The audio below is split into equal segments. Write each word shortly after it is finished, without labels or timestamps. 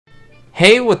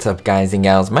Hey, what's up guys and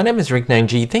gals? My name is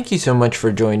Rick9G. Thank you so much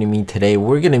for joining me today.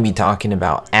 We're going to be talking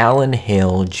about Alan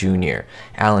Hale Jr.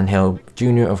 Alan Hale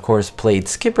Jr. of course played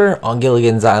Skipper on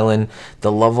Gilligan's Island,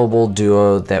 the lovable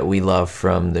duo that we love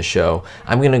from the show.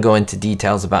 I'm going to go into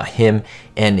details about him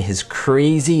and his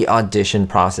crazy audition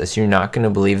process. You're not going to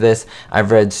believe this.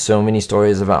 I've read so many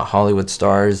stories about Hollywood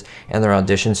stars and their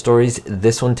audition stories.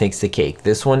 This one takes the cake.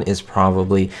 This one is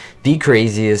probably the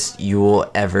craziest you will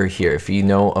ever hear. If you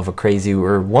know of a crazier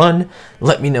one,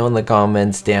 let me know in the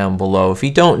comments down below. If you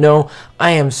don't know,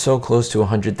 I am so close to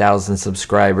 100,000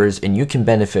 subscribers, and you can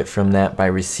benefit from that by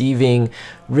receiving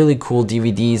really cool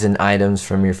DVDs and items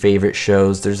from your favorite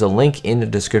shows. There's a link in the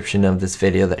description of this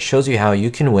video that shows you how you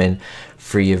can win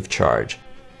free of charge.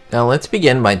 Now let's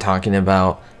begin by talking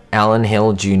about Alan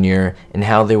Hale Jr. and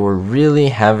how they were really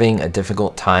having a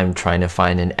difficult time trying to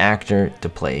find an actor to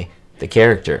play the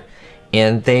character.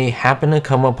 And they happened to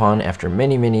come upon, after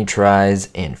many tries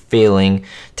and failing,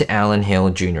 to Alan Hale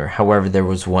Jr. However, there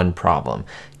was one problem.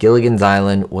 Gilligan's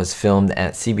Island was filmed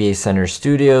at CBA Center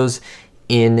Studios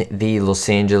in the Los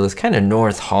Angeles, kind of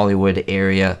North Hollywood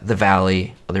area, the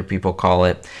Valley, other people call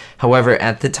it. However,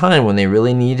 at the time when they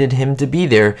really needed him to be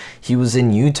there, he was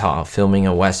in Utah filming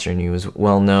a Western. He was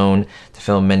well known to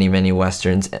film many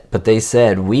Westerns, but they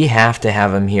said, we have to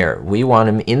have him here. We want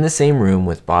him in the same room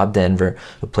with Bob Denver,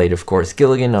 who played, of course,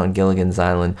 Gilligan on Gilligan's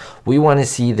Island. We want to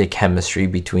see the chemistry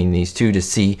between these two to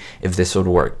see if this would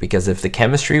work, because if the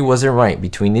chemistry wasn't right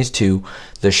between these two,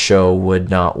 the show would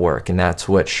not work, and that's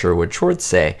what Sherwood Schwartz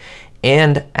say.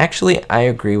 And actually, I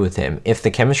agree with him. If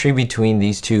the chemistry between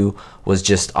these two was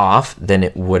just off, then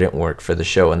it wouldn't work for the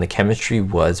show, and the chemistry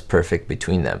was perfect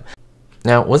between them.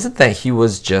 Now, it wasn't that he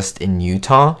was just in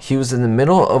Utah. He was in the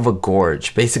middle of a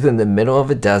gorge, basically in the middle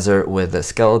of a desert with a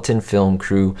skeleton film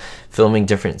crew filming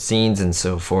different scenes and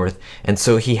so forth. And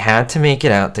so he had to make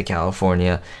it out to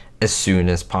California as soon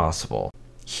as possible.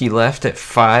 He left at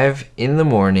 5 in the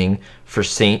morning for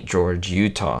St. George,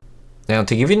 Utah. Now,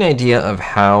 to give you an idea of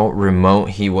how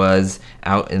remote he was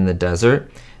out in the desert,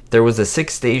 there was a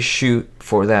 6-day shoot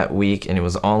for that week, and it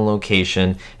was on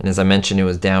location, and as I mentioned, it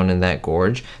was down in that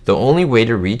gorge. The only way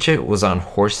to reach it was on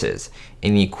horses,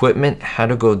 and the equipment had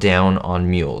to go down on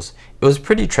mules. It was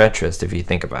pretty treacherous if you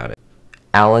think about it.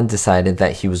 Alan decided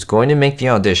that he was going to make the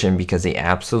audition because he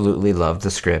absolutely loved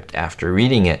the script after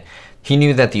reading it. He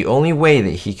knew that the only way that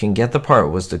he can get the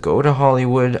part was to go to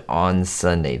Hollywood on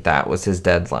Sunday. That was his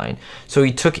deadline. So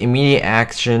he took immediate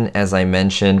action, as I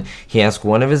mentioned. He asked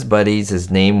one of his buddies,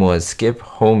 his name was Skip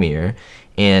Homier,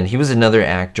 and he was another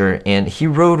actor, and he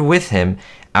rode with him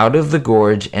out of the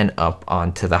gorge and up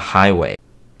onto the highway.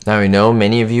 Now, I know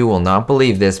many of you will not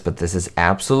believe this, but this is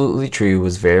absolutely true. It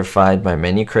was verified by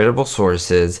many credible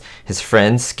sources. His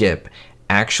friend Skip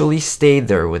actually stayed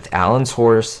there with Alan's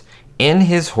horse and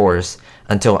his horse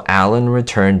until Alan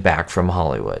returned back from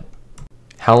Hollywood.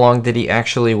 How long did he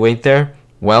actually wait there?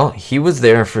 Well, he was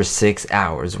there for 6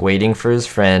 hours waiting for his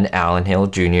friend Alan Hale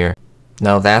Jr.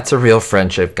 Now that's a real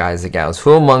friendship, guys and gals.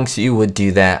 Who amongst you would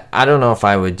do that? I don't know if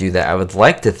I would do that. I would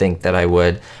like to think that I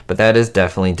would, but that is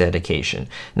definitely dedication.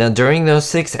 Now during those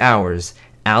 6 hours,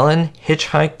 Alan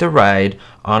hitchhiked the ride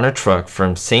on a truck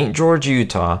from St. George,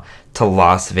 Utah to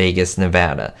Las Vegas,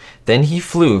 Nevada. Then he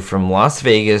flew from Las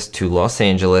Vegas to Los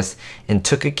Angeles and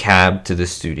took a cab to the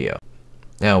studio.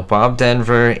 Now, Bob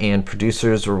Denver and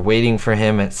producers were waiting for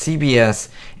him at CBS,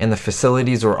 and the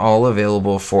facilities were all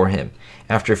available for him.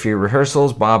 After a few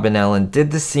rehearsals, Bob and Alan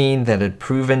did the scene that had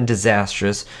proven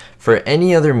disastrous for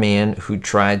any other man who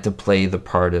tried to play the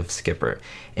part of Skipper.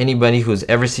 Anybody who's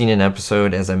ever seen an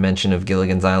episode, as I mentioned, of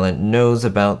Gilligan's Island knows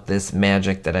about this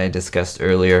magic that I discussed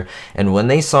earlier, and when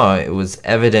they saw it, it was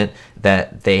evident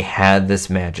that they had this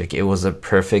magic. It was a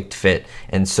perfect fit,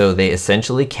 and so they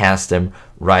essentially cast him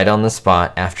right on the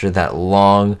spot after that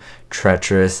long,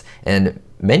 treacherous, and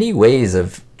many ways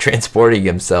of transporting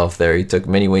himself there. He took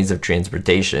many ways of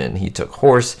transportation. He took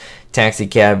horse, taxi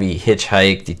cab, he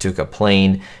hitchhiked, he took a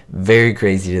plane. Very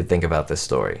crazy to think about this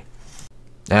story.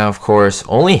 Now, of course,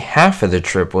 only half of the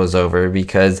trip was over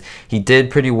because he did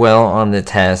pretty well on the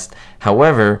test.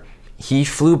 However, he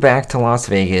flew back to Las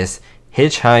Vegas,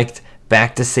 hitchhiked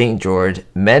back to St. George,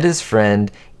 met his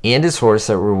friend and his horse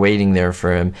that were waiting there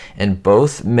for him, and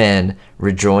both men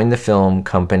rejoined the film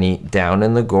company down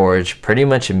in the gorge pretty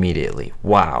much immediately.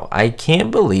 Wow, I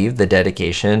can't believe the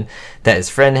dedication that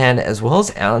his friend had, as well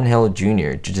as Alan Hale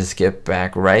Jr., to just get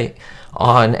back right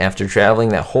on after traveling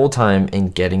that whole time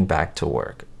and getting back to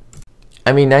work.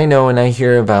 I mean, I know, and I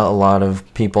hear about a lot of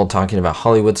people talking about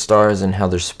Hollywood stars and how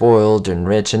they're spoiled and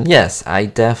rich, and yes, I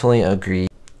definitely agree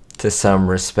to some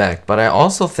respect. But I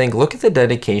also think, look at the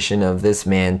dedication of this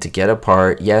man to get a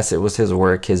part. Yes, it was his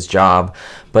work, his job,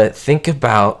 but think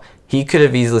about, he could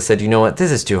have easily said, you know what,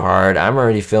 this is too hard. I'm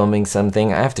already filming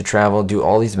something. I have to travel, do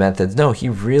all these methods. No, he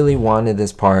really wanted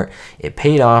this part. It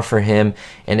paid off for him,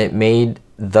 and it made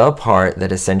the part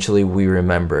that essentially we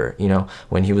remember. You know,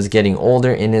 when he was getting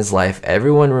older in his life,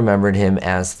 everyone remembered him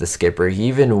as the skipper. He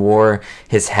even wore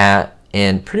his hat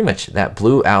and pretty much that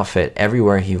blue outfit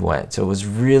everywhere he went. So it was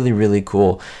really, really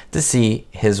cool to see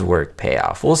his work pay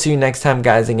off. We'll see you next time,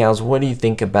 guys and gals. What do you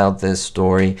think about this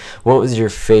story? What was your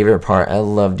favorite part? I'd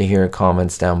love to hear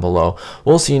comments down below.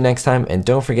 We'll see you next time, and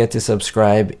don't forget to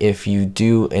subscribe if you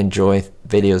do enjoy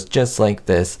videos just like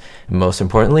this. And most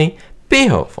importantly, be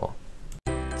hopeful.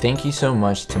 Thank you so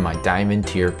much to my Diamond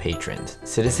tier patrons: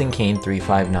 Citizen Kane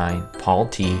 359, Paul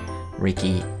T,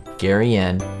 Ricky, Gary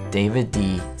N, David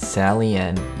D, Sally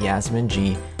N, Yasmin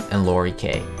G, and Lori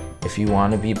K. If you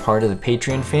want to be part of the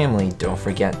Patreon family, don't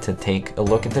forget to take a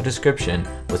look at the description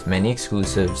with many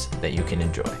exclusives that you can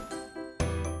enjoy.